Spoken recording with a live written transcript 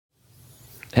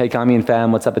Hey Kami and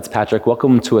fam, what's up? It's Patrick.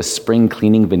 Welcome to a spring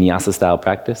cleaning Vinyasa style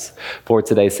practice. For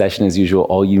today's session, as usual,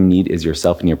 all you need is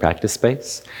yourself in your practice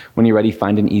space. When you're ready,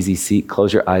 find an easy seat,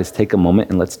 close your eyes, take a moment,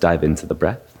 and let's dive into the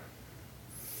breath.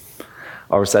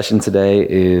 Our session today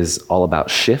is all about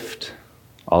shift,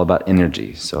 all about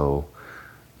energy. So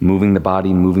moving the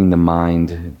body, moving the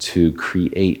mind to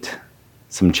create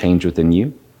some change within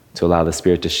you, to allow the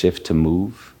spirit to shift, to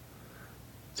move,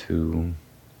 to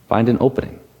find an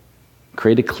opening.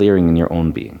 Create a clearing in your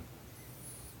own being.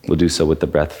 We'll do so with the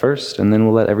breath first, and then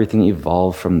we'll let everything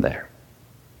evolve from there.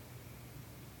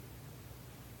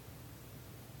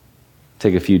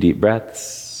 Take a few deep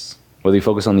breaths. Whether you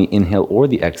focus on the inhale or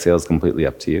the exhale is completely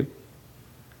up to you.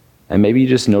 And maybe you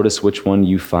just notice which one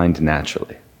you find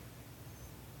naturally.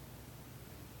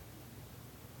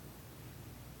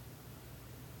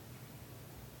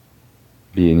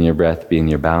 Be in your breath, be in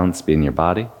your balance, be in your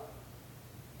body.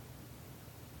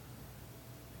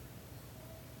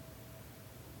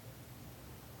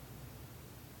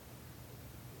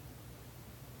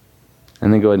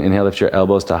 And then go ahead and inhale, lift your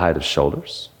elbows to height of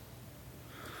shoulders.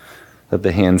 Let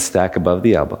the hands stack above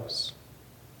the elbows.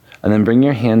 And then bring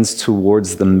your hands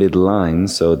towards the midline,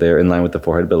 so they're in line with the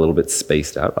forehead, but a little bit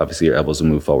spaced out. Obviously, your elbows will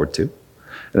move forward too.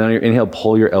 And then on your inhale,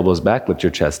 pull your elbows back, lift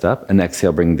your chest up, and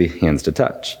exhale, bring the hands to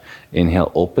touch.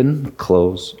 Inhale, open,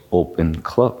 close, open,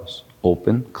 close.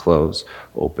 Open, close,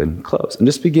 open, close. And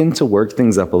just begin to work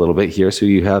things up a little bit here. So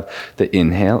you have the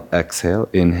inhale, exhale,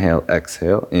 inhale,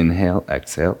 exhale, inhale,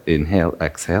 exhale, inhale,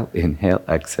 exhale, inhale,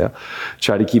 exhale.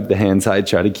 Try to keep the hands high,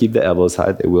 try to keep the elbows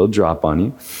high. They will drop on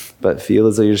you. But feel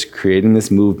as though you're just creating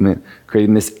this movement,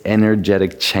 creating this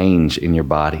energetic change in your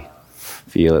body.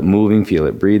 Feel it moving, feel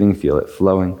it breathing, feel it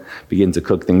flowing. Begin to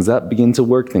cook things up, begin to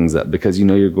work things up, because you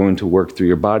know you're going to work through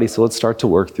your body, so let's start to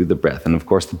work through the breath. And of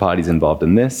course, the body's involved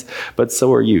in this, but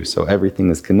so are you. So everything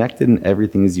is connected and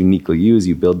everything is uniquely you as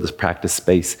you build this practice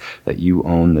space that you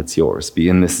own, that's yours. Be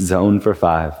in this zone for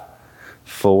 5,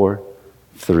 4,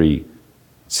 3,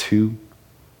 2,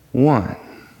 1.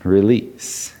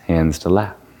 Release, hands to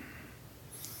lap.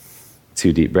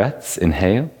 2 deep breaths,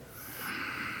 inhale.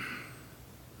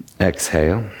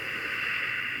 Exhale.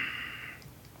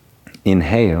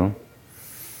 Inhale.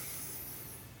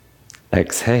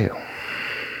 Exhale.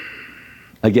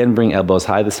 Again, bring elbows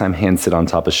high. This time, hands sit on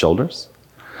top of shoulders.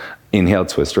 Inhale,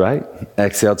 twist right.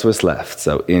 Exhale, twist left.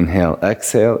 So inhale,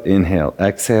 exhale, inhale,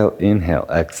 exhale, inhale,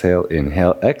 exhale,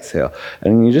 inhale, exhale.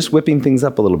 And you're just whipping things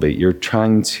up a little bit. You're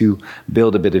trying to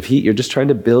build a bit of heat. You're just trying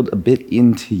to build a bit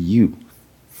into you.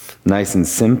 Nice and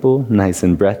simple, nice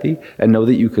and breathy, and know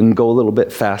that you can go a little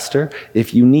bit faster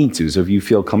if you need to. So if you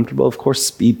feel comfortable, of course,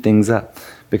 speed things up.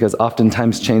 Because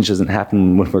oftentimes change doesn't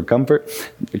happen when we're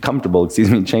comfortable.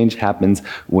 Change happens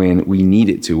when we need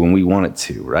it to, when we want it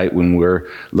to, right? When we're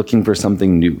looking for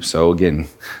something new. So again,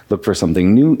 look for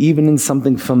something new, even in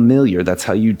something familiar. That's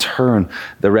how you turn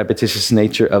the repetitious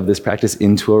nature of this practice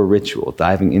into a ritual,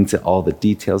 diving into all the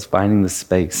details, finding the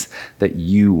space that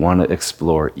you want to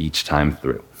explore each time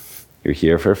through. You're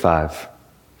here for 5,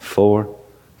 4,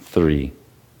 3,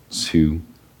 2,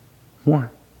 1.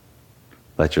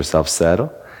 Let yourself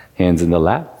settle. Hands in the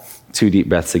lap. 2 deep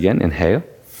breaths again. Inhale.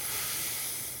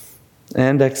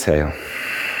 And exhale.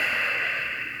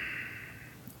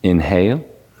 Inhale.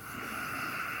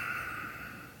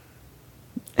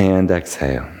 And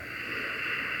exhale.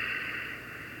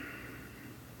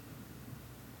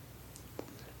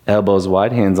 Elbows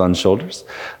wide, hands on shoulders.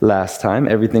 Last time,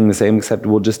 everything the same, except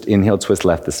we'll just inhale, twist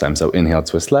left this time. So inhale,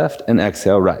 twist left, and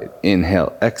exhale right.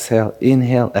 Inhale, exhale,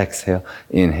 inhale, exhale,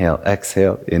 inhale,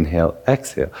 exhale, inhale,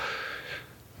 exhale.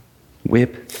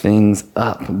 Whip things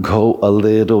up. Go a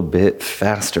little bit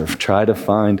faster. Try to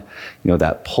find,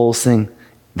 that pulsing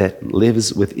that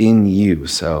lives within you.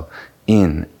 So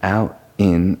in, out,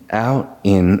 in, out,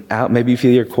 in, out. Maybe you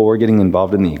feel your core getting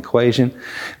involved in the equation.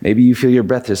 Maybe you feel your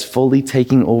breath is fully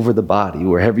taking over the body.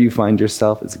 Wherever you find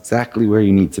yourself is exactly where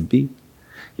you need to be.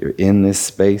 You're in this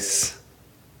space.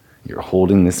 You're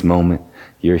holding this moment.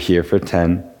 You're here for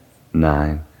 10,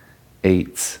 9,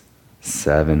 8,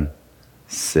 7,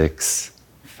 6,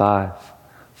 5,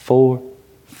 4,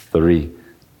 3,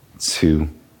 2,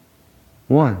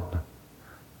 1.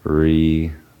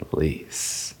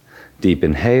 Release. Deep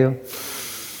inhale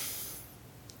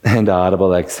and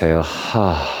audible exhale.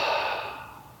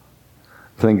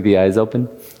 Blink the eyes open.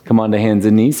 Come on to hands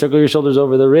and knees. Circle your shoulders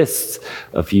over the wrists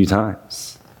a few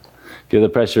times. Feel the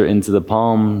pressure into the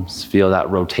palms. Feel that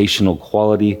rotational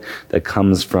quality that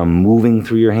comes from moving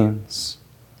through your hands.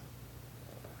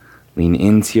 Lean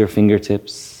into your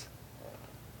fingertips.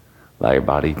 Allow your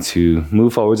body to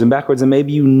move forwards and backwards. And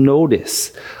maybe you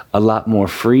notice a lot more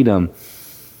freedom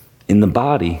in the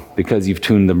body because you've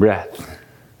tuned the breath.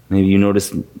 Maybe you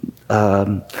notice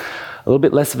a little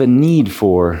bit less of a need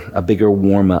for a bigger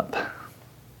warm-up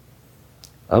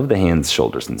of the hands,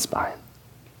 shoulders, and spine.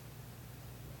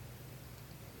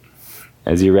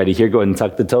 As you're ready here, go ahead and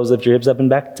tuck the toes, lift your hips up and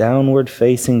back, downward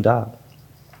facing dog.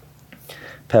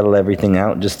 Pedal everything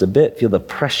out just a bit. Feel the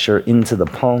pressure into the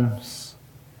palms.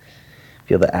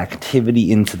 Feel the activity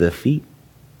into the feet.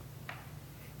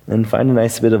 And find a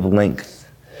nice bit of length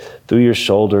through your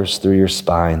shoulders, through your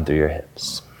spine, through your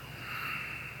hips.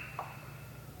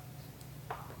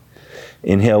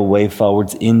 Inhale, wave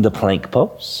forwards into plank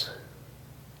pose.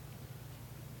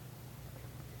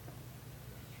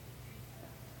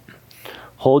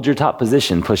 Hold your top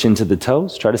position, push into the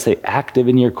toes. Try to stay active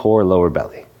in your core, lower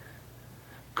belly.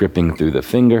 Gripping through the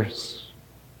fingers.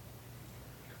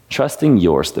 Trusting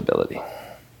your stability.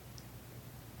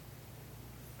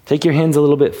 Take your hands a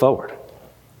little bit forward.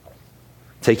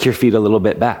 Take your feet a little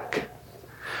bit back.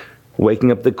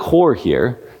 Waking up the core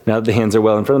here. Now that the hands are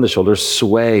well in front of the shoulders,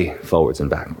 sway forwards and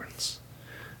backwards.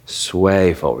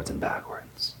 Sway forwards and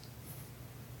backwards.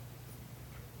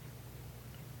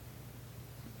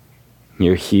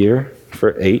 You're here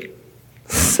for 8,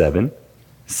 7,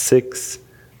 6,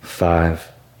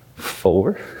 5,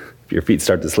 4. If your feet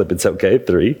start to slip, it's okay.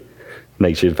 3.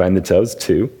 Make sure you find the toes.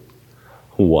 2,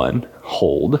 1.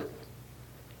 Hold.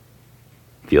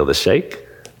 Feel the shake.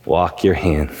 Walk your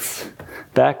hands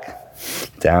back.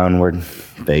 Downward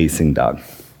facing dog.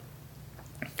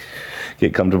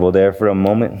 Get comfortable there for a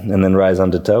moment and then rise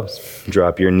onto toes.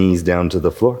 Drop your knees down to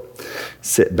the floor.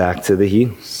 Sit back to the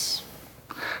heels.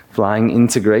 Flying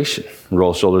integration.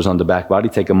 Roll shoulders onto back body.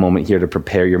 Take a moment here to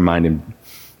prepare your mind and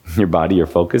your body, your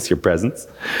focus, your presence.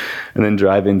 And then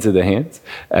drive into the hands.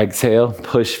 Exhale,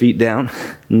 push feet down,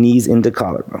 knees into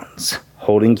collarbones.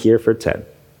 Holding here for 10,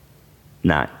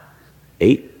 9,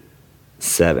 8,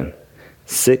 7,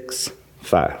 6,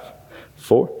 5,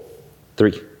 4,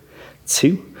 3,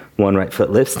 2, 1. Right foot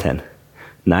lifts. 10,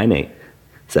 9, 8,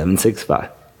 7, 6, 5,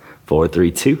 4,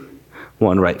 3, 2,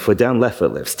 1. Right foot down. Left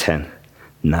foot lifts. 10,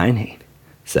 9, 8,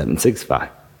 7, 6, 5,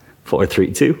 4,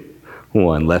 3, 2,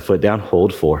 1. Left foot down.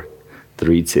 Hold. 4,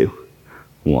 3, 2,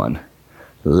 1.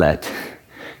 Let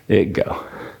it go.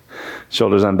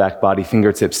 Shoulders on back body,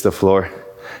 fingertips to floor.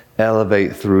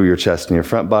 Elevate through your chest and your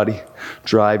front body.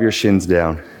 Drive your shins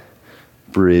down.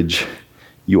 Bridge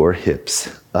your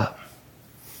hips up.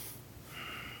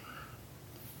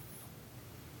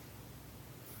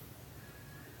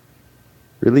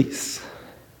 Release.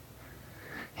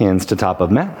 Hands to top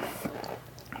of mat.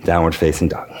 Downward facing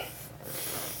dog.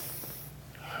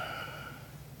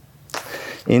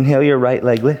 Inhale, your right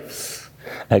leg lifts.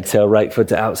 Exhale, right foot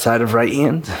to outside of right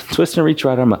hand. Twist and reach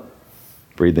right arm up.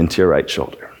 Breathe into your right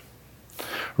shoulder.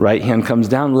 Right hand comes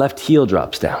down, left heel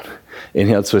drops down.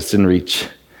 Inhale, twist and reach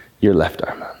your left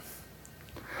arm up.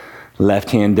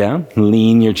 Left hand down,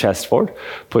 lean your chest forward.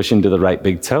 Push into the right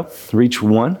big toe. Reach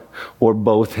one or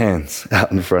both hands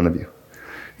out in front of you.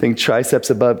 Think triceps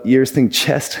above ears, think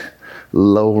chest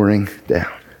lowering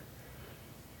down.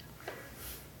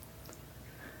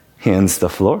 Hands to the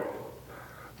floor.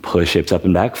 Push hips up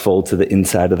and back, fold to the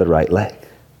inside of the right leg.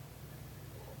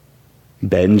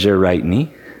 Bend your right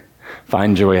knee.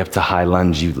 Find your way up to high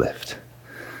lunge, you lift.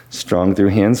 Strong through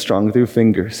hands, strong through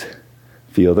fingers.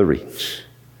 Feel the reach.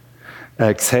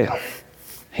 Exhale.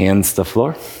 Hands to the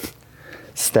floor.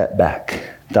 Step back,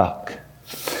 dog.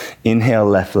 Inhale,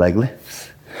 left leg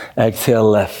lifts. Exhale,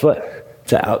 left foot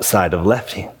to outside of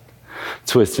left hand.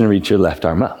 Twist and reach your left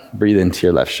arm up. Breathe into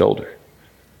your left shoulder.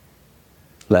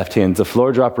 Left hand to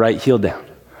floor, drop right heel down.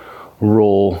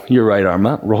 Roll your right arm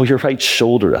up, roll your right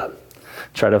shoulder up.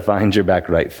 Try to find your back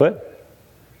right foot.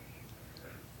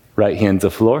 Right hand to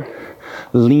floor.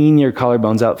 Lean your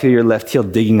collarbones out, feel your left heel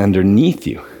digging underneath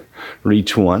you.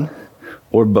 Reach one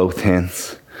or both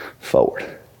hands forward.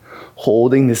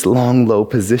 Holding this long, low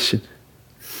position.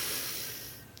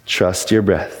 Trust your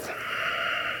breath.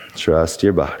 Trust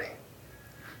your body.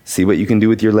 See what you can do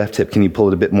with your left hip. Can you pull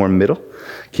it a bit more middle?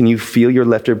 Can you feel your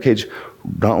left rib cage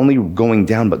not only going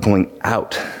down, but going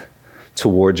out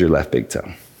towards your left big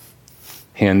toe?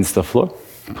 Hands to the floor.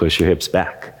 Push your hips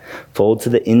back. Fold to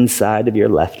the inside of your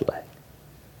left leg.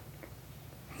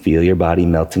 Feel your body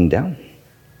melting down.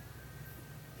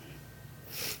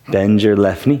 Bend your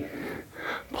left knee.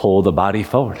 Pull the body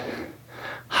forward.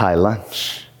 High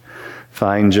lunge.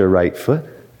 Find your right foot.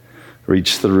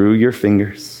 Reach through your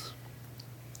fingers.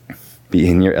 Be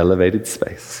in your elevated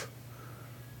space.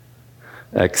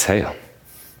 Exhale.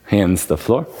 Hands to the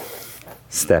floor.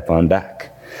 Step on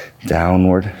back.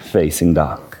 Downward facing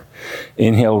dog.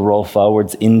 Inhale, roll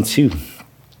forwards into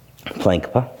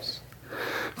plank pose.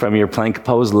 From your plank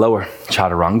pose, lower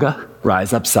chaturanga,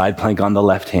 rise up side plank on the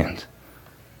left hand.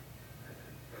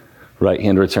 Right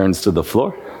hand returns to the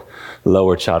floor,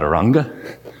 lower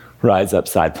chaturanga, rise up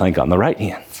side plank on the right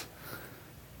hand.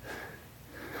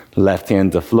 Left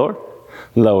hand to floor,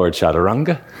 lower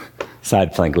chaturanga,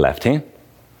 side plank left hand.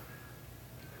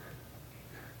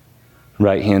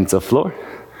 Right hand to floor,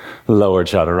 lower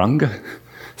chaturanga,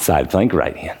 side plank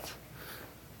right hand.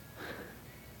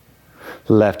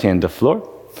 Left hand to floor,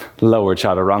 lower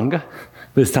chaturanga.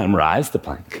 This time rise to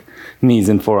plank. Knees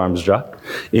and forearms drop.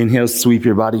 Inhale, sweep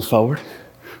your body forward,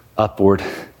 upward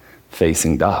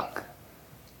facing dog.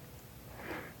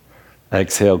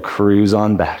 Exhale, cruise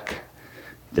on back,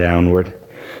 downward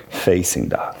facing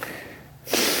dog.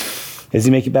 As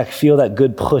you make it back, feel that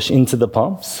good push into the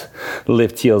palms.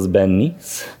 Lift heels, bend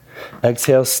knees.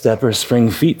 Exhale, step or spring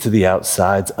feet to the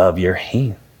outsides of your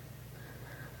hand.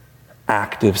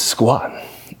 Active squat.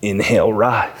 Inhale,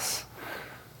 rise.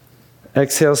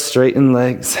 Exhale, straighten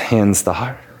legs, hands to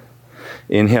heart.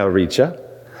 Inhale, reach up.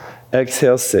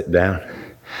 Exhale, sit down.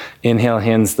 Inhale,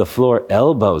 hands to floor,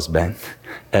 elbows bent.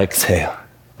 Exhale.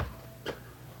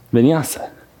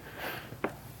 Vinyasa.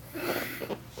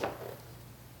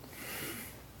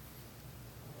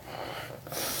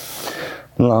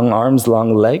 Long arms,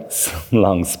 long legs,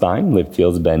 long spine, lift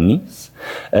heels, bend knees.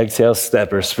 Exhale,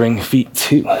 step or spring feet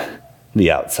to the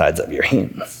outsides of your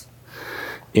hands.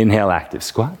 Inhale, active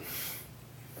squat.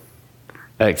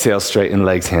 Exhale, straighten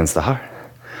legs, hands to heart.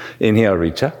 Inhale,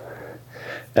 reach up.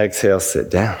 Exhale, sit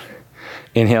down.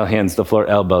 Inhale, hands to floor,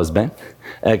 elbows bent.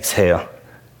 Exhale,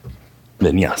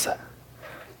 Vinyasa.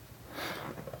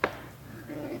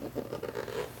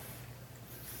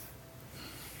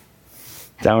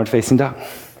 Downward facing dog.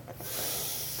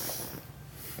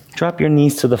 Drop your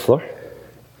knees to the floor.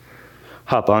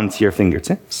 Hop onto your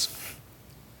fingertips.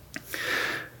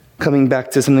 Coming back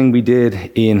to something we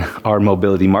did in our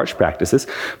mobility march practices,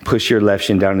 push your left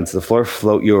shin down into the floor,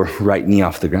 float your right knee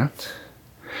off the ground.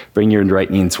 Bring your right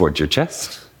knee in towards your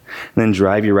chest, and then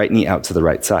drive your right knee out to the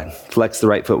right side. Flex the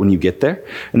right foot when you get there,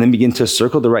 and then begin to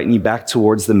circle the right knee back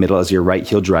towards the middle as your right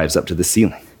heel drives up to the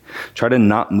ceiling. Try to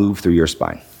not move through your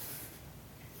spine.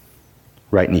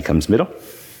 Right knee comes middle.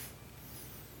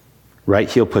 Right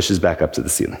heel pushes back up to the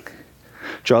ceiling.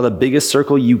 Draw the biggest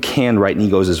circle you can. Right knee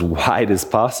goes as wide as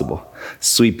possible.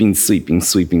 Sweeping, sweeping,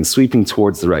 sweeping, sweeping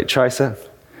towards the right tricep.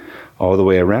 All the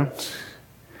way around.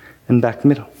 And back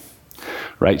middle.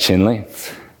 Right shin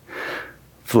lands.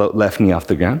 Float left knee off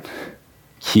the ground.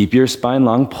 Keep your spine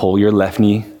long. Pull your left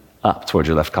knee up towards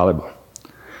your left collarbone.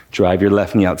 Drive your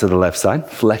left knee out to the left side.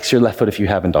 Flex your left foot if you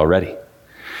haven't already.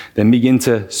 Then begin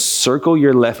to circle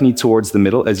your left knee towards the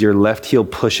middle as your left heel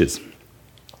pushes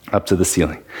up to the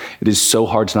ceiling. It is so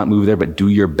hard to not move there, but do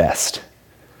your best.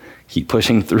 Keep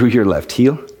pushing through your left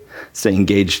heel. Stay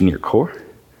engaged in your core.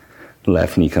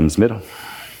 Left knee comes middle.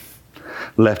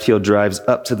 Left heel drives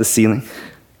up to the ceiling.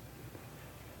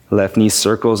 Left knee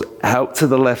circles out to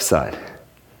the left side.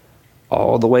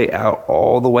 All the way out,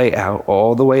 all the way out,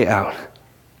 all the way out.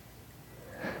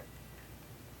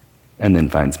 And then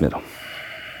finds middle.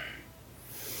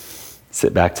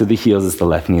 Sit back to the heels as the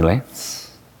left knee lands.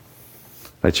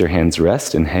 Let your hands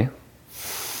rest. Inhale.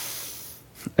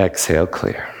 Exhale,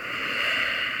 clear.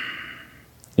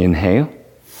 Inhale.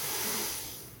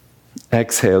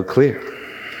 Exhale, clear.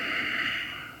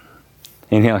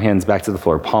 Inhale, hands back to the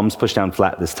floor. Palms push down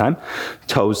flat this time.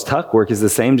 Toes tuck. Work is the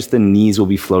same, just the knees will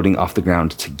be floating off the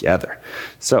ground together.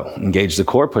 So engage the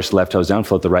core, push the left toes down,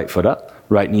 float the right foot up.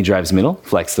 Right knee drives middle,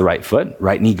 flex the right foot.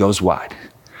 Right knee goes wide.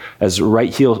 As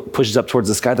right heel pushes up towards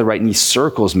the sky, the right knee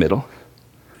circles middle.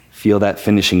 Feel that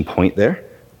finishing point there.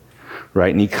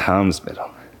 Right knee comes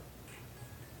middle.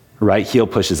 Right heel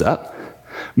pushes up.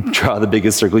 Draw the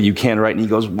biggest circle you can. Right knee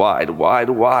goes wide,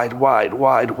 wide, wide, wide,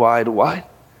 wide, wide, wide.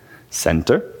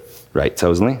 Center. Right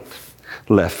toes length.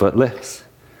 Left foot lifts.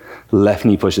 Left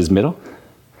knee pushes middle.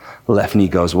 Left knee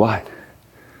goes wide.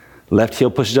 Left heel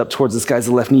pushes up towards the sky as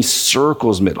the left knee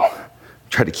circles middle.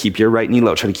 Try to keep your right knee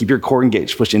low. Try to keep your core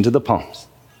engaged. Push into the palms.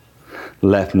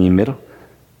 Left knee middle.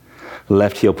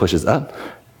 Left heel pushes up.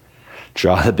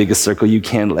 Draw the biggest circle you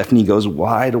can. Left knee goes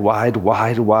wide, wide,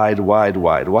 wide, wide, wide,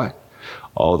 wide, wide.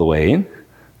 All the way in.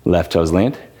 Left toes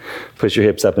land. Push your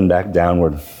hips up and back,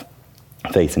 downward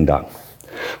facing dog.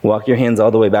 Walk your hands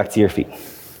all the way back to your feet.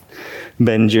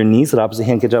 Bend your knees. Let opposite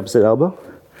hand catch opposite elbow.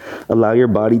 Allow your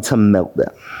body to melt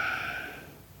that.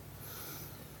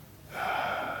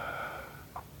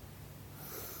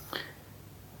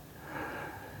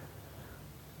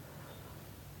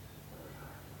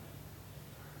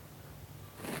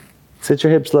 Sit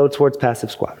your hips low towards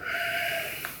passive squat.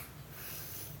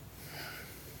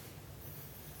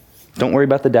 Don't worry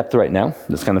about the depth right now.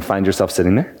 Just kind of find yourself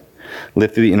sitting there.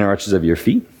 Lift through the inner arches of your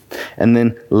feet. And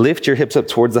then lift your hips up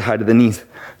towards the height of the knees.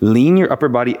 Lean your upper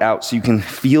body out so you can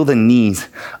feel the knees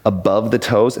above the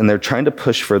toes, and they're trying to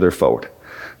push further forward.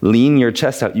 Lean your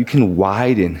chest out. You can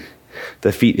widen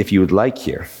the feet if you would like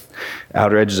here.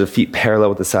 Outer edges of feet parallel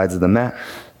with the sides of the mat.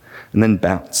 And then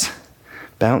bounce.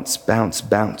 Bounce, bounce,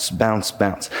 bounce, bounce,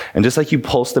 bounce. And just like you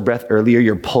pulsed the breath earlier,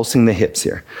 you're pulsing the hips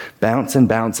here. Bounce and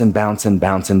bounce and bounce and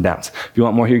bounce and bounce. If you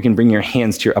want more here, you can bring your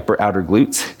hands to your upper outer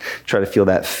glutes. Try to feel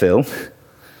that fill,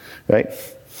 right?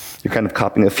 You're kind of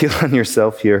copying the feel on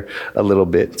yourself here a little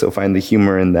bit, so find the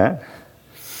humor in that.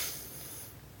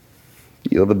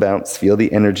 Feel the bounce, feel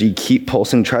the energy, keep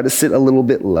pulsing, try to sit a little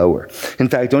bit lower. In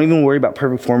fact, don't even worry about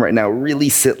perfect form right now, really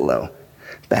sit low.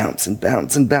 Bounce and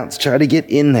bounce and bounce, try to get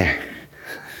in there.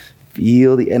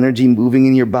 Feel the energy moving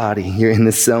in your body. You're in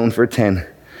this zone for 10,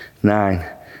 9,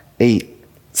 8,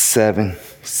 7,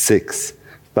 6,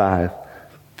 5,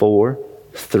 4,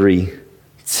 3,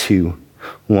 2,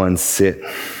 1. Sit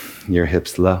your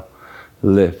hips low.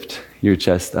 Lift your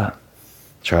chest up.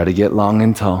 Try to get long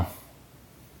and tall.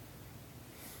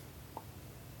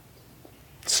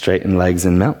 Straighten legs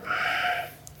and melt.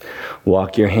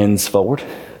 Walk your hands forward.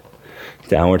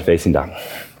 Downward facing dog.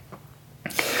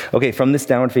 Okay, from this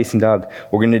downward facing dog,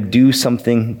 we're going to do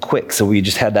something quick. So we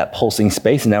just had that pulsing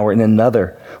space, and now we're in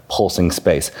another pulsing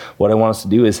space. What I want us to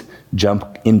do is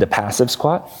jump into passive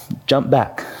squat, jump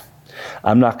back.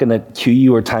 I'm not going to cue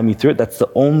you or time you through it. That's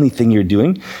the only thing you're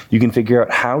doing. You can figure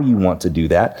out how you want to do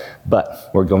that,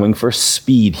 but we're going for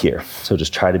speed here. So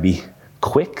just try to be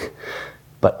quick,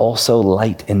 but also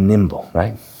light and nimble,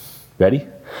 right? Ready,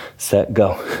 set,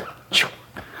 go.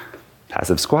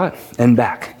 Passive squat and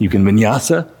back. You can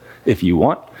vinyasa if you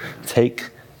want. Take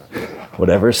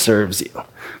whatever serves you.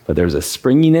 But there's a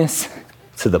springiness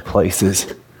to the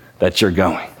places that you're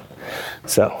going.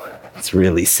 So it's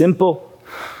really simple.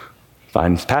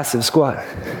 Find passive squat.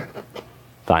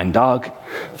 Find dog.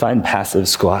 Find passive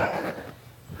squat.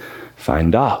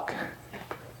 Find dog.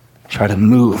 Try to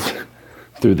move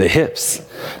through the hips.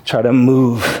 Try to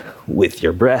move with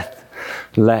your breath.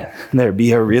 Let there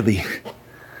be a really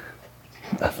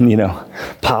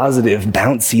positive,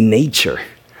 bouncy nature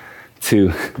to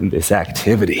this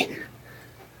activity.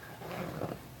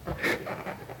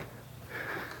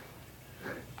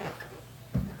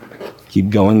 Keep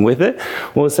going with it.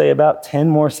 We'll say about 10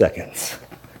 more seconds.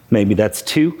 Maybe that's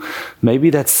 2, maybe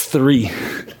that's 3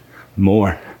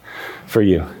 more for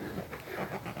you.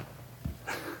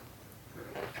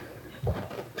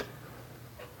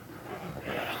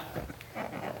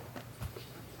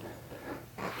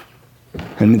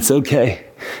 And it's okay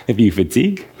if you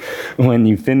fatigue. When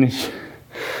you finish,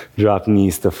 drop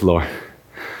knees to floor,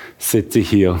 sit to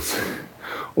heels,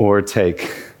 or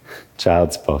take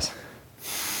child's pose.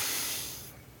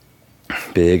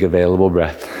 Big available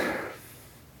breath.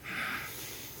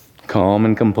 Calm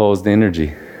and composed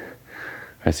energy.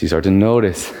 As you start to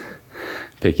notice,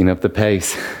 picking up the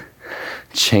pace,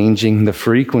 changing the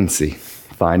frequency,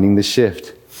 finding the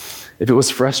shift. If it was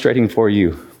frustrating for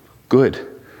you, good.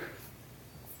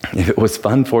 If it was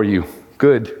fun for you,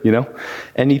 good,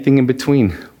 Anything in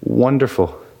between,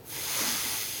 wonderful.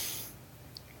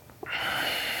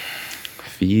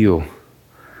 Feel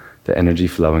the energy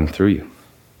flowing through you.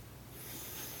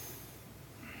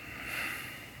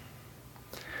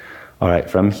 All right,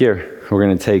 from here, we're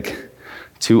going to take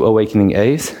 2 awakening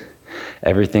A's,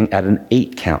 everything at an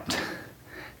 8 count.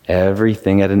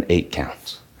 Everything at an 8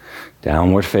 count.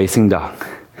 Downward facing dog.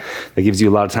 That gives you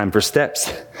a lot of time for steps,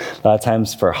 a lot of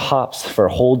times for hops, for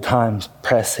hold times,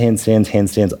 press,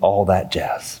 handstands, all that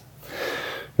jazz.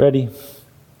 Ready,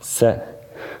 set,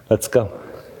 let's go.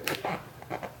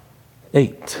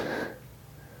 8,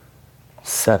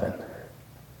 7,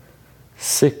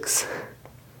 6,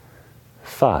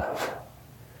 5,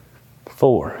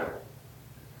 4,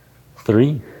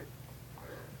 3,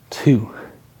 2,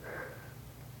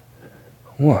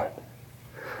 1.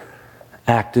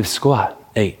 Active squat.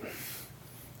 8,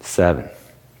 7,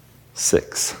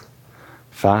 6,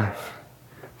 5,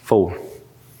 4,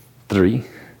 3,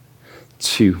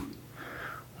 2,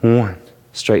 1.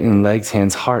 Straighten legs,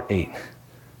 hands, heart. 8,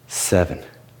 7,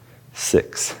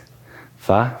 6,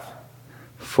 5,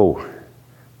 4,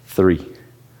 3,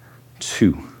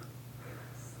 2,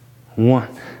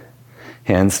 1.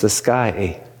 Hands to sky.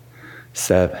 8,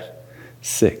 7,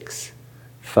 6,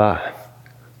 5,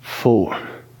 4,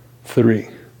 3,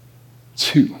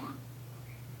 2,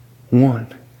 1.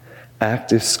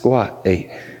 Active squat. 8,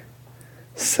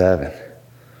 7,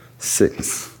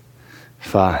 6,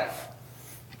 5,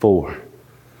 4,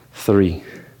 3,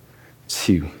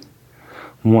 2,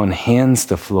 1, hands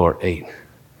to floor, 8,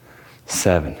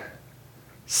 7,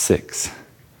 6,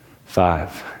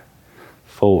 5,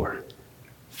 4,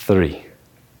 3,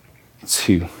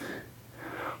 2,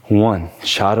 1.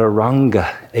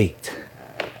 Chaturanga, 8,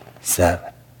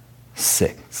 7,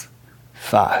 6,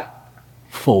 5,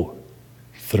 4,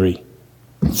 3,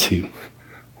 2,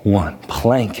 1.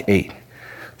 Plank, 8,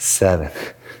 7,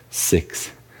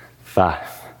 6, 5,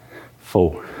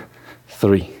 4,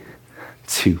 3,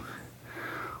 2,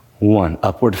 1.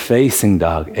 Upward facing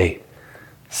dog, 8,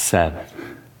 7,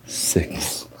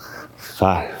 6,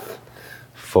 5,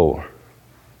 4,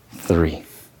 3,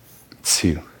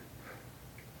 2,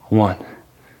 1.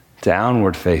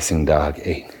 Downward facing dog,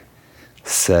 8,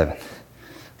 7,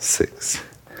 6,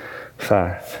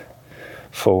 5,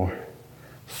 4,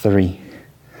 3,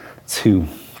 2,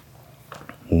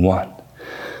 1.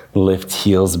 Lift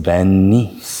heels, bend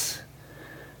knees.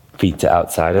 Feet to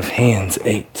outside of hands,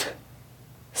 8,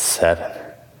 7,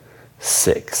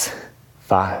 6,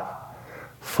 5,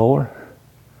 4,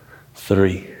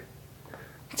 3,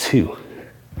 2,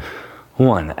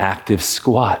 1. Active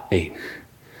squat, 8,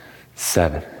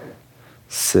 7,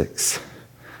 6,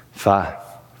 5,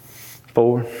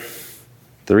 4,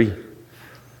 3,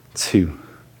 2,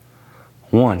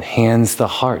 1. Hands to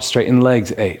heart, straighten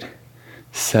legs, 8,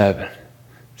 7,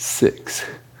 6,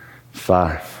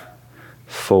 5,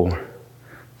 4,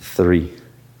 3,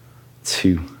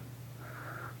 2,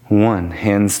 1.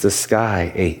 Hands to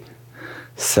sky, 8,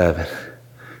 7,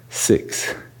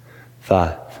 6,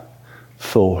 5,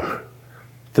 4,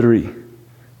 3,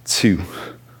 2,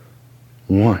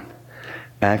 1.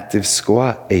 Active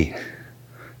squat, 8,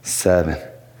 7,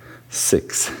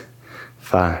 6,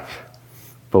 5,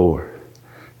 4,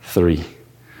 3,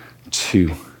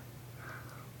 2,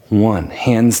 1.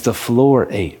 Hands to floor,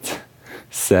 8,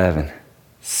 7,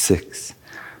 6,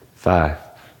 5,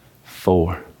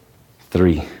 4,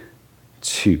 3,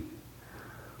 2,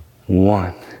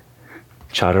 1.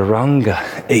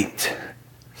 Chaturanga, 8,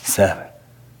 7,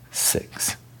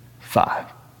 6, 5,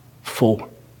 4,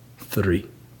 3,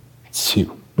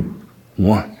 2,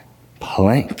 1.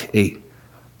 Plank, 8,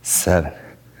 7,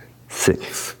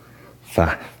 6,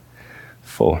 5,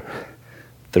 4,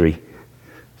 3,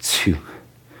 2,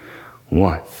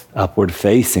 1. Upward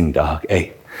facing dog,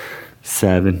 8,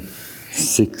 7,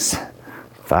 6,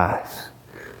 5,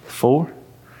 4,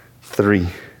 3,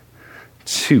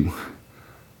 2,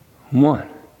 1.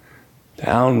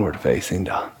 Downward facing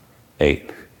dog,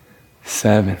 8,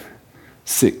 7,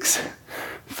 6,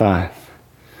 5,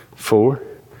 4,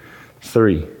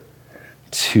 3,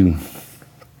 2,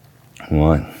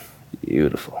 1.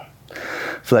 Beautiful.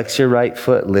 Flex your right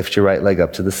foot, lift your right leg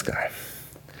up to the sky.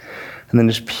 And then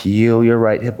just peel your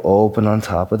right hip open on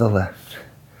top of the left.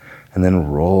 And then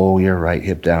roll your right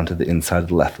hip down to the inside of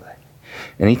the left leg.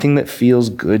 Anything that feels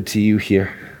good to you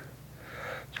here,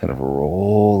 just kind of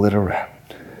roll it around.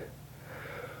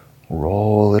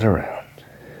 Roll it around.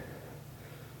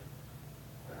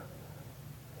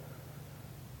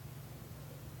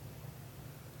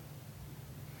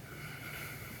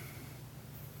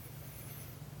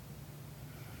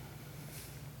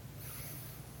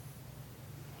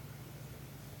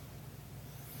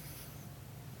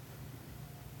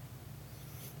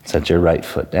 Set your right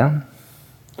foot down.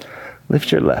 Lift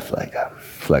your left leg up.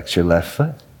 Flex your left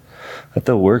foot. Let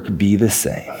the work be the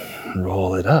same.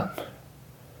 Roll it up.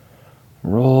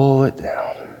 Roll it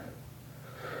down.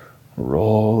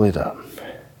 Roll it up.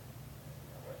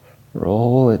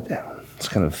 Roll it down.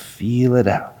 Just kind of feel it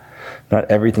out. Not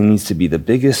everything needs to be the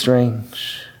biggest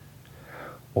range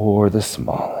or the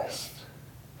smallest.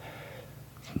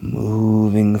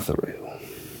 Moving through.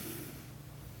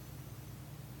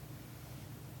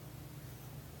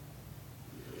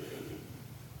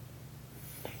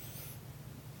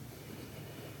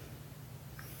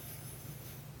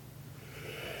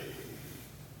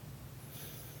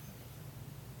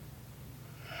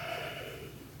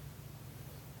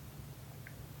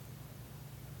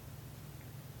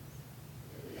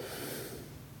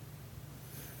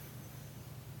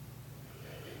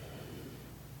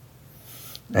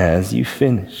 As you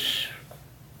finish,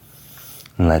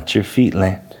 let your feet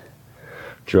land.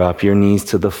 Drop your knees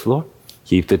to the floor.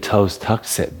 Keep the toes tucked,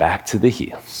 sit back to the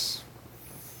heels.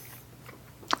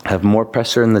 Have more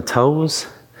pressure in the toes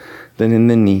than in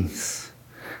the knees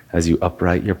as you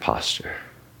upright your posture.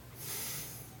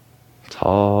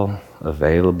 Tall,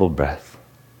 available breath.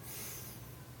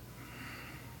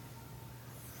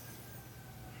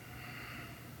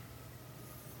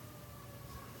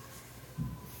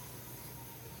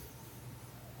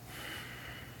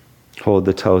 Hold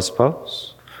the toes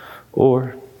pose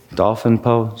or dolphin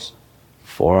pose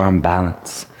Forearm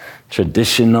balance.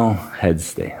 Traditional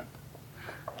headstand.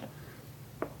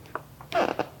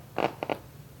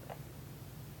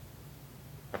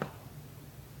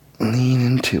 Lean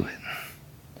into it.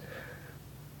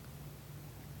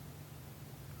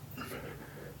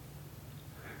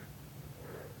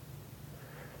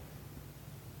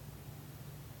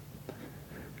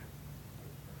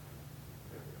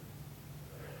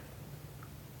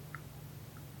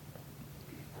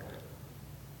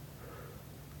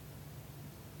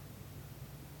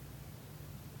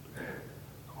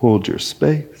 Hold your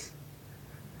space.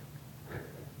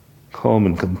 Calm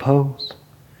and compose.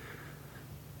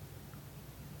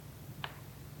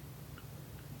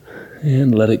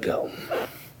 And let it go.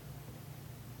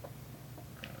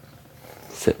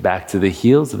 Sit back to the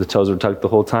heels. If the toes were tucked the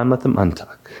whole time, let them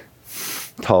untuck.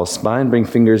 Tall spine, bring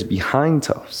fingers behind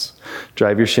toes.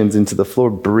 Drive your shins into the floor.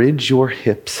 Bridge your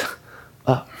hips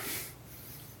up.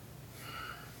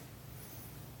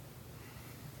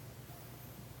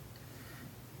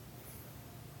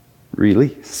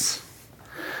 Release.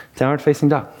 Downward facing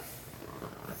dog.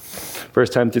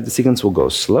 First time through the sequence, we'll go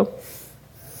slow.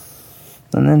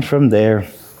 And then from there,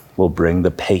 we'll bring the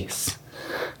pace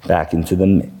back into the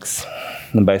mix.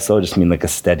 And by slow, I just mean like a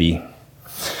steady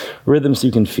rhythm so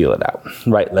you can feel it out.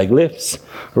 Right leg lifts,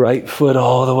 right foot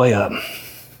all the way up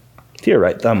to your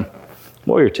right thumb.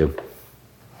 Warrior two.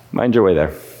 Mind your way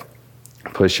there.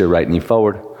 Push your right knee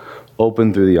forward,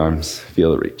 open through the arms,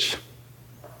 feel the reach.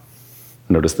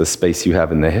 Notice the space you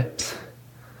have in the hips.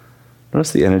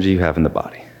 Notice the energy you have in the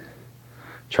body.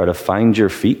 Try to find your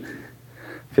feet.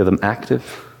 Feel them active.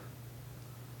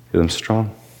 Feel them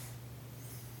strong.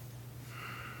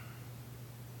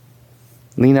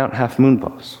 Lean out, half moon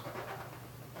pose.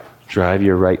 Drive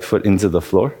your right foot into the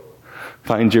floor.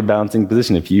 Find your balancing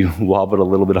position. If you wobbled a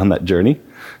little bit on that journey,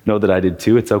 know that I did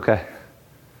too, it's okay.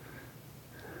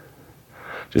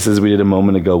 Just as we did a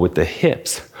moment ago with the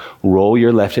hips, roll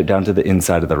your left hip down to the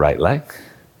inside of the right leg.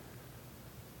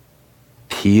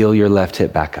 Peel your left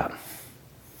hip back up.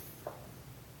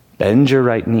 Bend your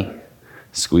right knee.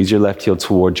 Squeeze your left heel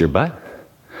towards your butt.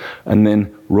 And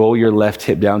then roll your left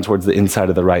hip down towards the inside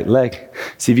of the right leg.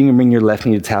 See if you can bring your left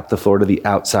knee to tap the floor to the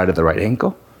outside of the right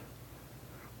ankle.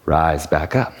 Rise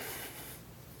back up.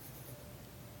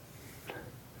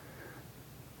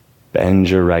 Bend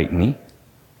your right knee.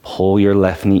 Pull your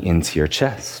left knee into your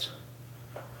chest.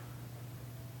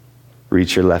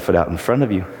 Reach your left foot out in front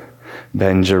of you.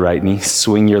 Bend your right knee.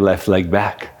 Swing your left leg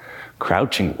back.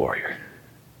 Crouching warrior.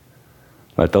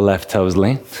 Let the left toes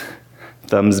land.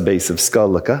 Thumbs base of skull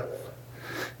look up.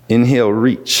 Inhale,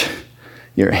 reach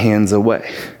your hands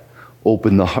away.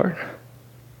 Open the heart.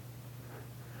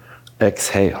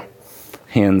 Exhale.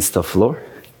 Hands to floor.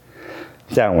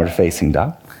 Downward facing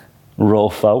dog. Roll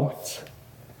forwards.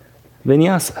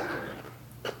 Vinyasa.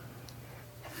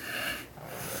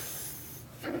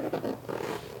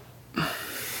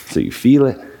 So you feel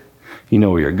it. You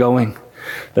know where you're going.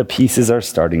 The pieces are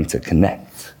starting to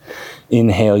connect.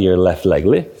 Inhale, your left leg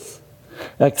lifts.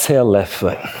 Exhale, left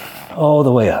foot all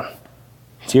the way up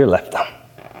to your left thumb.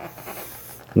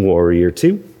 Warrior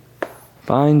two.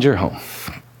 Find your home.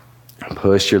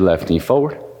 Push your left knee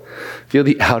forward. Feel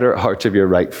the outer arch of your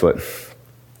right foot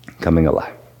coming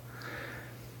alive.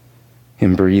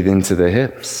 And breathe into the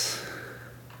hips.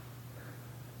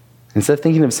 Instead of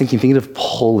thinking of sinking, think of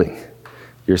pulling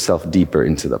yourself deeper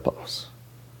into the pose.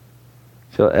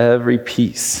 Feel every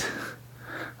piece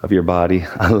of your body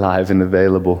alive and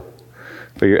available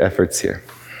for your efforts here.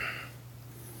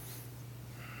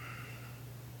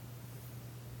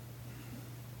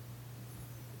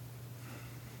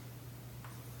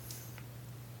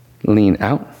 Lean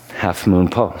out, half moon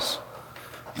pose.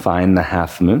 Find the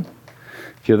half moon.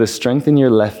 Feel the strength in your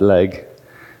left leg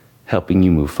helping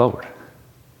you move forward.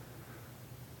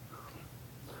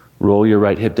 Roll your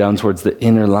right hip down towards the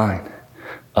inner line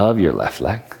of your left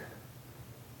leg.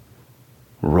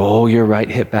 Roll your right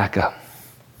hip back up.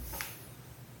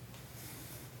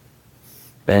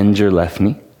 Bend your left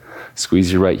knee.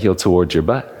 Squeeze your right heel towards your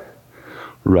butt.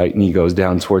 Right knee goes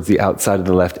down towards the outside of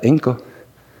the left ankle.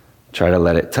 Try to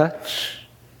let it touch.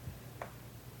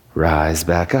 Rise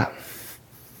back up.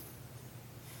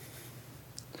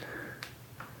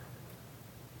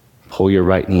 Pull your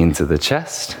right knee into the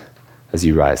chest as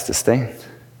you rise to stand.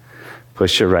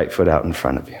 Push your right foot out in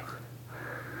front of you.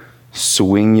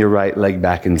 Swing your right leg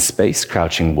back in space,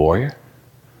 crouching warrior.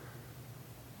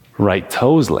 Right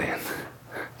toes land.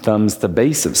 Thumbs to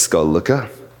base of skull, look up.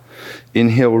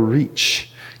 Inhale,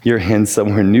 reach your hands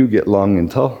somewhere new, get long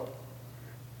and tall.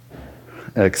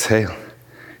 Exhale,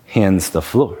 hands to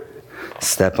floor.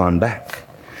 Step on back.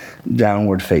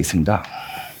 Downward facing dog.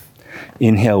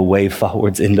 Inhale, wave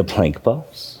forwards into plank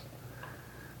pose.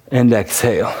 And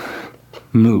exhale,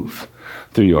 move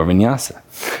through your vinyasa.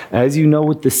 As you know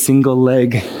with the single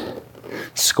leg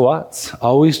squats,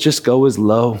 always just go as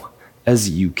low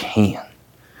as you can.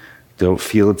 Don't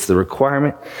feel it's the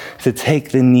requirement to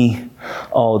take the knee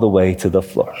all the way to the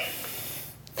floor.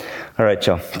 All right,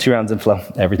 y'all, 2 rounds in flow,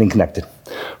 everything connected.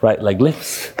 Right leg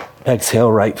lifts,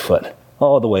 exhale, right foot,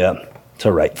 all the way up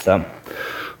to right thumb.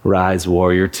 Rise,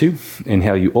 warrior 2.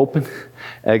 Inhale, you open.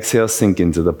 Exhale, sink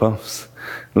into the pose.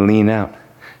 Lean out,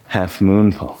 half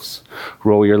moon pose.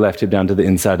 Roll your left hip down to the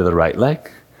inside of the right leg.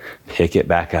 Pick it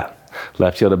back up.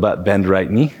 Left heel to butt, bend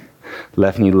right knee.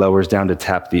 Left knee lowers down to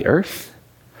tap the earth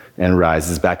and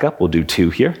rises back up. We'll do 2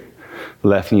 here.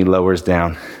 Left knee lowers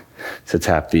down to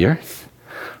tap the earth.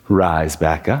 Rise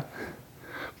back up.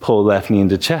 Pull left knee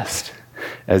into chest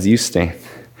as you stand.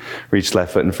 Reach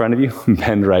left foot in front of you,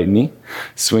 bend right knee.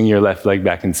 Swing your left leg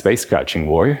back in space, crouching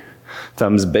warrior.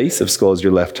 Thumbs base of skull as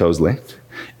your left toes land.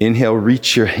 Inhale,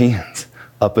 reach your hands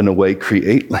up and away,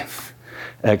 create length.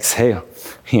 Exhale,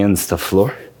 hands to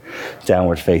floor,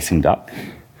 downward facing dog.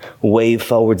 Wave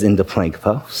forwards into plank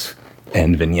pose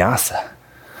and vinyasa.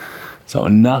 So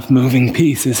enough moving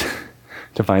pieces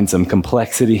to find some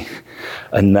complexity,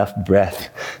 enough breath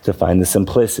to find the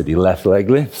simplicity. Left leg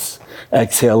lifts,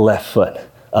 exhale, left foot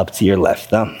up to your left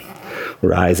thumb.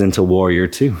 Rise into warrior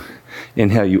 2.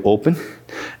 Inhale, you open.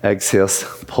 Exhale,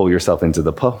 pull yourself into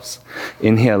the pose.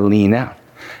 Inhale, lean out,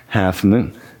 half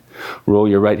moon. Roll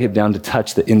your right hip down to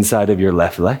touch the inside of your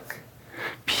left leg.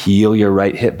 Peel your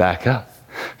right hip back up.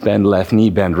 Bend left knee,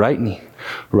 bend right knee.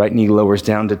 Right knee lowers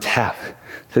down to tap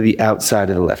to the outside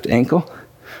of the left ankle.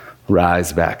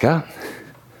 Rise back up.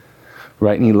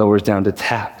 Right knee lowers down to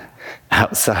tap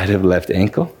outside of left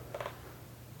ankle.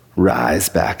 Rise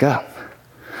back up.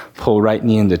 Pull right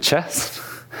knee into chest.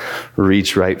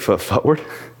 Reach right foot forward.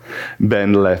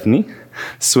 Bend left knee.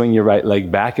 Swing your right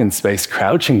leg back in space,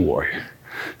 crouching warrior.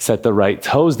 Set the right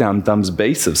toes down, thumbs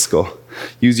base of skull.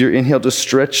 Use your inhale to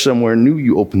stretch somewhere new.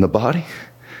 You open the body.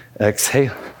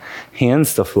 Exhale,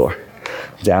 hands to floor.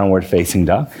 Downward facing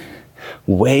dog.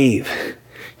 Wave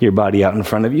your body out in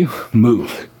front of you.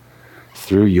 Move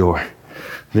through your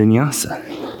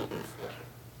vinyasa.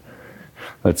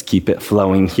 Let's keep it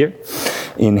flowing here.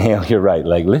 Inhale, your right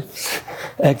leg lifts.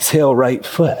 Exhale, right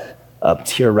foot up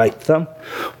to your right thumb.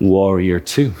 Warrior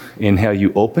 2. Inhale,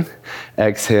 you open.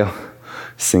 Exhale,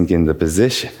 sink into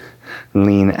position.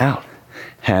 Lean out.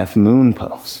 Half moon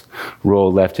pose.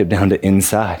 Roll left hip down to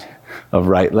inside of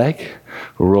right leg.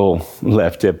 Roll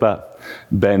left hip up.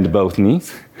 Bend both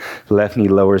knees. Left knee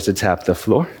lowers to tap the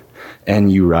floor.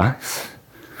 And you rise.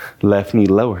 Left knee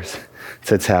lowers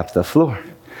to tap the floor.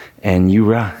 And you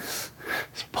rise.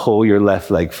 Pull your left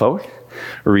leg forward.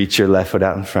 Reach your left foot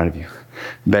out in front of you.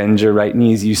 Bend your right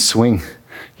knee as you swing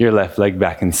your left leg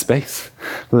back in space.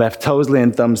 Left toes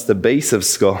land, thumbs to base of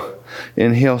skull.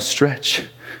 Inhale, stretch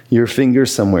your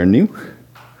fingers somewhere new.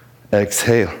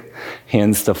 Exhale,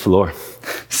 hands to floor.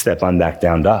 Step on back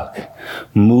down dog.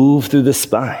 Move through the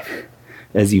spine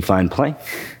as you find plank.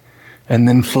 And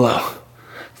then flow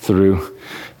through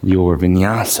your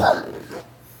vinyasa.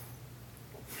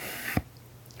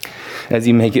 As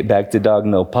you make it back to dog,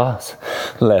 no pause.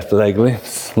 Left leg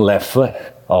lifts, left foot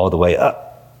all the way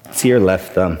up to your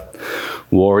left thumb.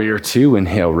 Warrior 2,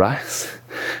 inhale, rise.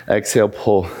 Exhale,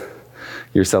 pull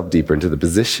yourself deeper into the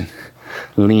position.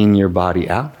 Lean your body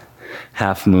out.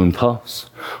 Half moon pose.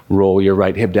 Roll your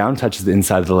right hip down, touches the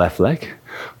inside of the left leg.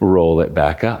 Roll it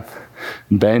back up.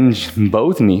 Bend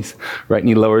both knees. Right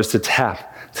knee lowers to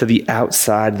tap to the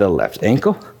outside of the left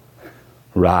ankle.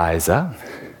 Rise up.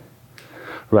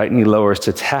 Right knee lowers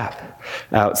to tap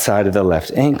outside of the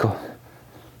left ankle.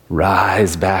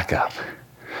 Rise back up.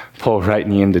 Pull right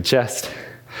knee into chest.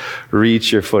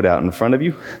 Reach your foot out in front of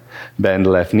you. Bend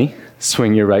left knee.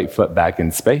 Swing your right foot back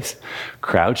in space.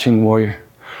 Crouching warrior.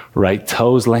 Right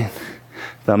toes land.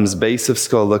 Thumbs base of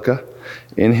skull, look up.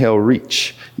 Inhale,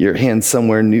 reach your hands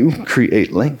somewhere new.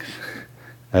 Create length.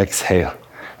 Exhale,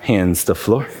 hands to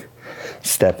floor.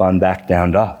 Step on back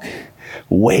down dog.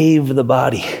 Wave the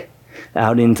body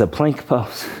out into plank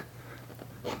pose.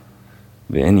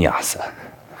 Vinyasa.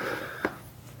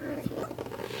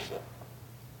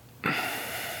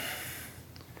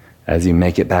 As you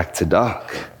make it back to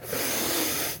dog,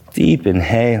 deep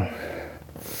inhale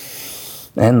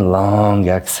and long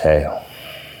exhale.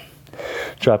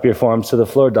 Drop your forearms to the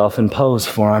floor, dolphin pose,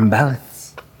 forearm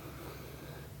balance.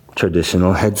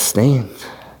 Traditional headstand.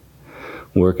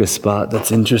 Work a spot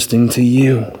that's interesting to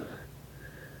you.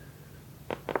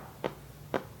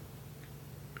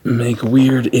 Make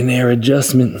weird in-air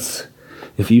adjustments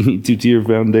if you need to your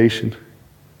foundation.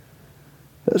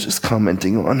 I was just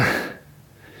commenting on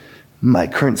my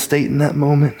current state in that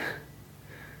moment.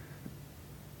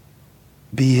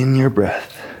 Be in your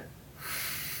breath.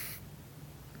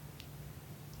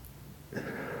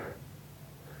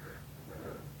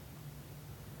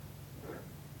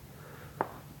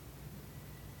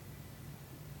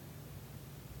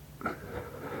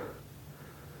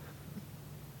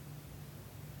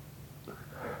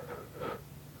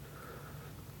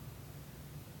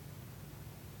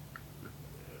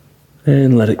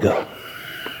 And let it go.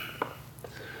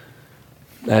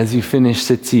 As you finish,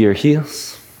 sit to your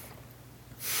heels.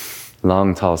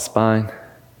 Long, tall spine.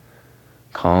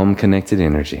 Calm, connected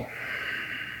energy.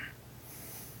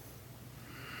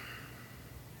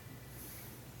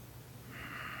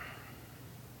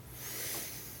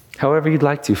 However you'd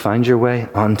like to, find your way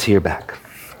onto your back.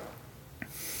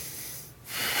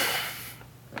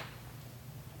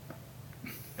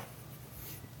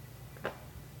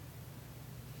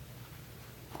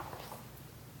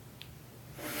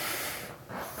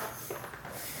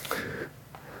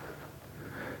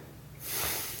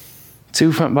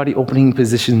 Two front body opening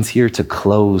positions here to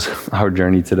close our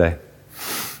journey today.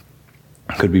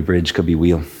 Could be bridge, could be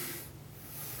wheel.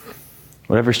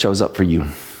 Whatever shows up for you,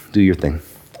 do your thing.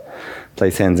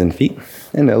 Place hands and feet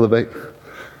and elevate.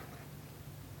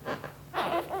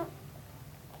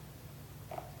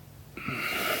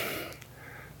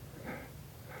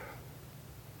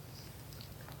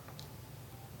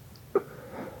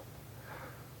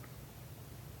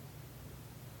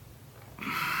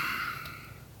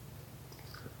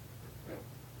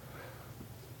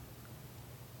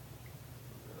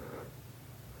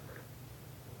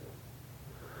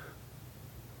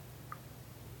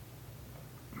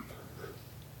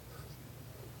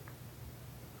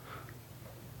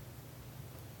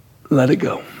 Let it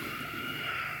go.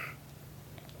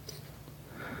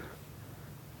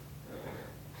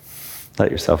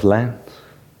 Let yourself land.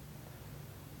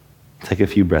 Take a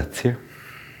few breaths here.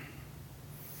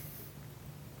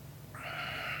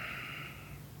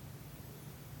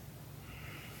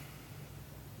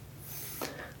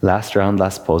 Last round,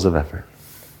 last pose of effort.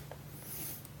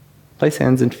 Place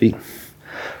hands and feet.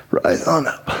 Rise on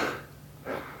up.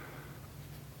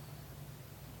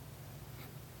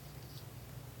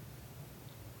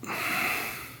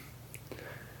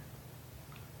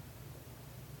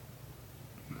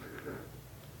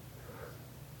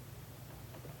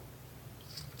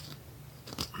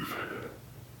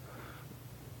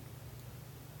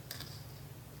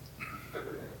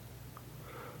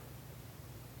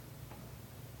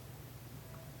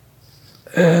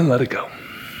 And let it go.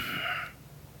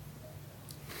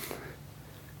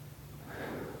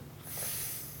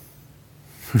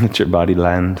 Let your body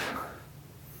land.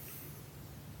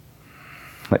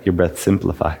 Let your breath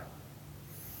simplify.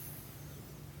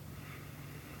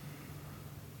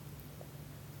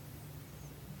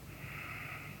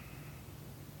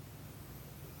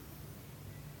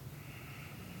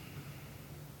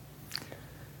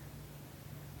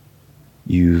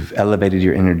 You've elevated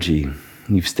your energy.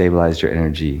 You've stabilized your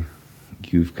energy.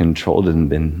 You've controlled it and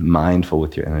been mindful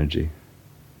with your energy.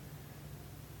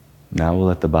 Now we'll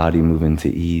let the body move into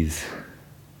ease,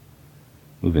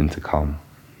 move into calm.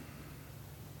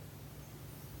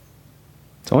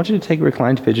 So I want you to take a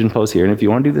reclined pigeon pose here, and if you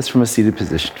want to do this from a seated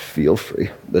position, feel free.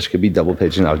 This could be double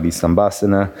pigeon, that would be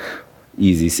Sambhasana,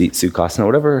 easy seat, Sukhasana,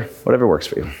 whatever works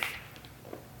for you.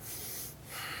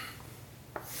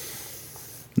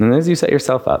 And as you set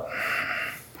yourself up,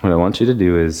 what I want you to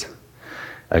do is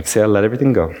exhale, let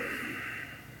everything go.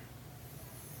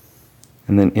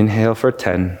 And then inhale for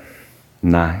 10,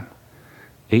 9,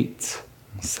 8,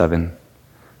 7,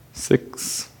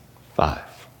 6,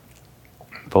 5,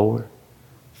 4,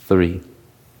 3,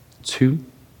 2,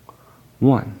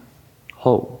 1.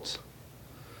 Hold.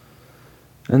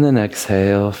 And then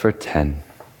exhale for 10,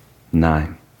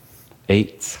 9,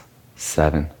 8,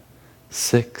 7,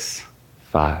 6,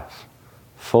 5,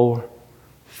 4,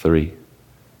 3,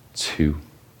 2,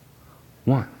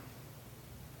 1.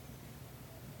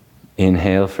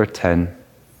 Inhale for 10,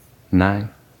 9,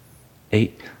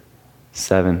 8,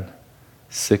 7,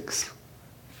 6,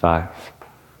 5,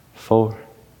 4,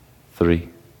 3,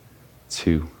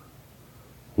 2,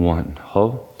 1.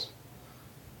 Hold.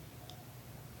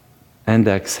 And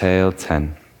exhale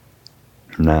 10,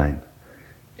 9,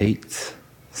 8,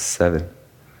 7,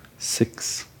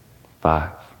 6,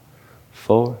 5,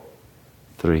 4,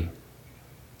 3,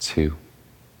 2,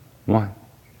 1.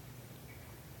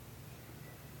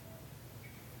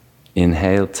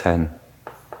 Inhale 10,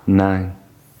 9,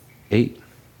 8,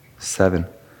 7,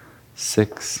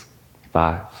 6,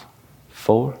 5,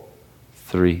 4,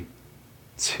 3,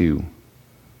 2,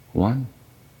 1.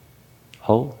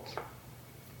 Hold.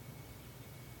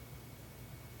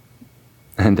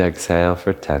 And exhale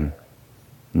for 10,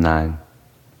 9,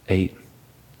 8,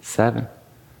 7,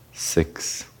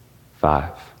 6,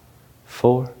 5,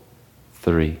 4,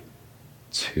 3,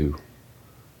 2,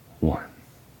 1.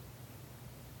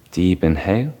 Deep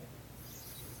inhale.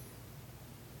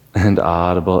 And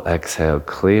audible exhale,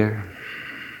 clear.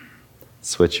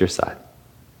 Switch your side.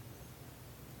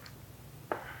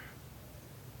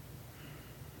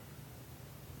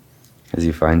 As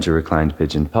you find your reclined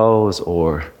pigeon pose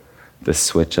or the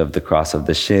switch of the cross of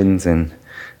the shins and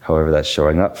however that's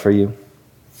showing up for you,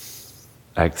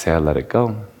 exhale, let it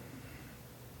go.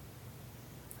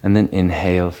 And then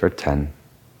inhale for 10,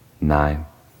 9,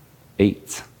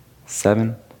 8,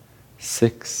 7,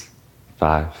 6,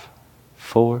 5,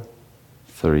 4,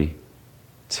 3,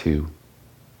 2,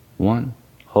 1.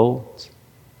 Hold.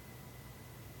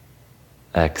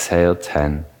 Exhale,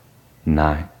 10,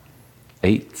 9,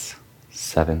 8,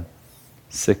 7,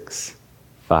 6,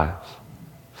 5,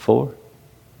 4,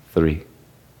 3,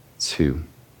 2,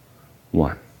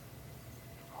 1.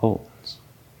 Hold.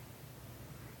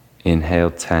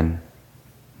 Inhale, 10,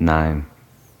 9,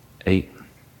 8,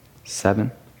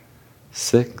 7,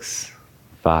 6,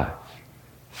 5,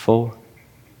 4,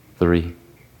 3,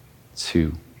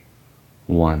 2,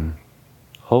 1.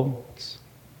 Hold.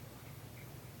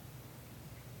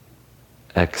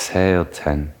 Exhale,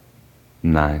 10,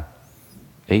 9,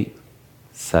 8,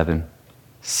 7,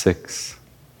 6,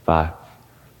 5,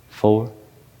 4,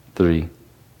 3,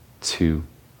 2,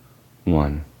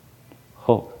 1.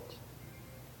 Hold.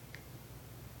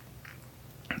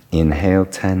 Inhale,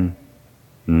 10,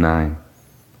 9,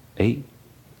 8,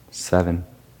 7,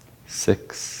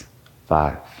 6,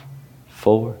 5,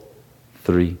 4,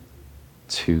 3,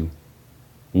 2,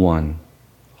 1.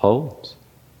 Hold.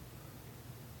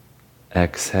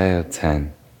 Exhale,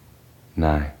 10,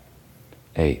 9,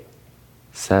 8,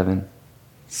 7,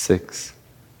 6,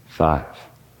 5,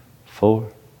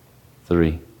 4,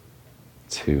 3,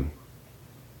 2,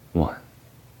 1.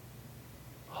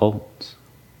 Hold.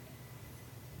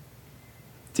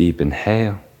 Deep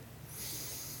inhale.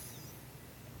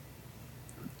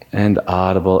 And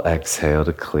audible exhale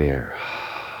to clear.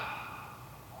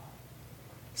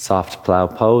 Soft plow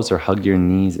pose or hug your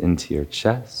knees into your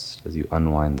chest as you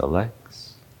unwind the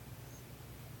legs.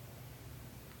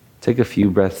 Take a few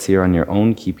breaths here on your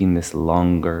own, keeping this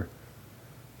longer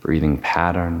breathing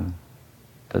pattern.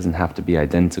 Doesn't have to be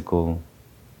identical.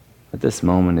 At this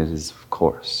moment, it is, of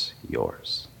course,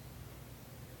 yours.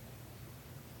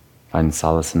 Find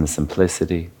solace in the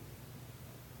simplicity.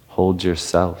 Hold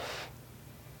yourself.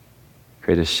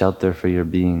 Create a shelter for your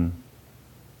being.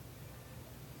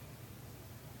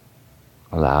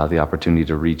 Allow the opportunity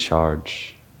to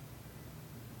recharge,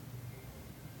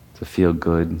 to feel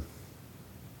good,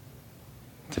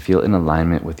 to feel in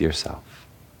alignment with yourself.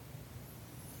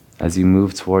 As you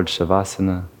move towards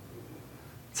Shavasana,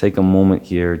 take a moment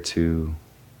here to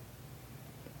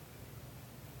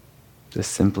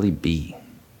just simply be.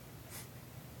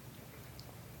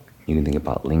 You can think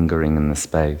about lingering in the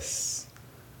space,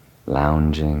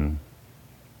 lounging,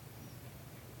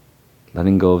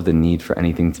 letting go of the need for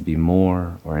anything to be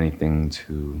more or anything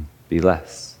to be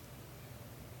less.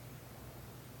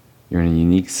 You're in a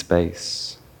unique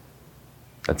space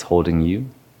that's holding you,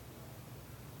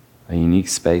 a unique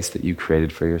space that you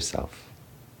created for yourself.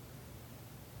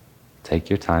 Take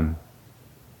your time.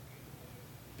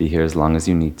 Be here as long as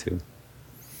you need to.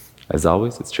 As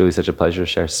always, it's truly such a pleasure to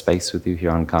share space with you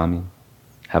here on Kami.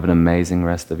 Have an amazing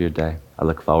rest of your day. I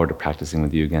look forward to practicing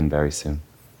with you again very soon.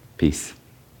 Peace.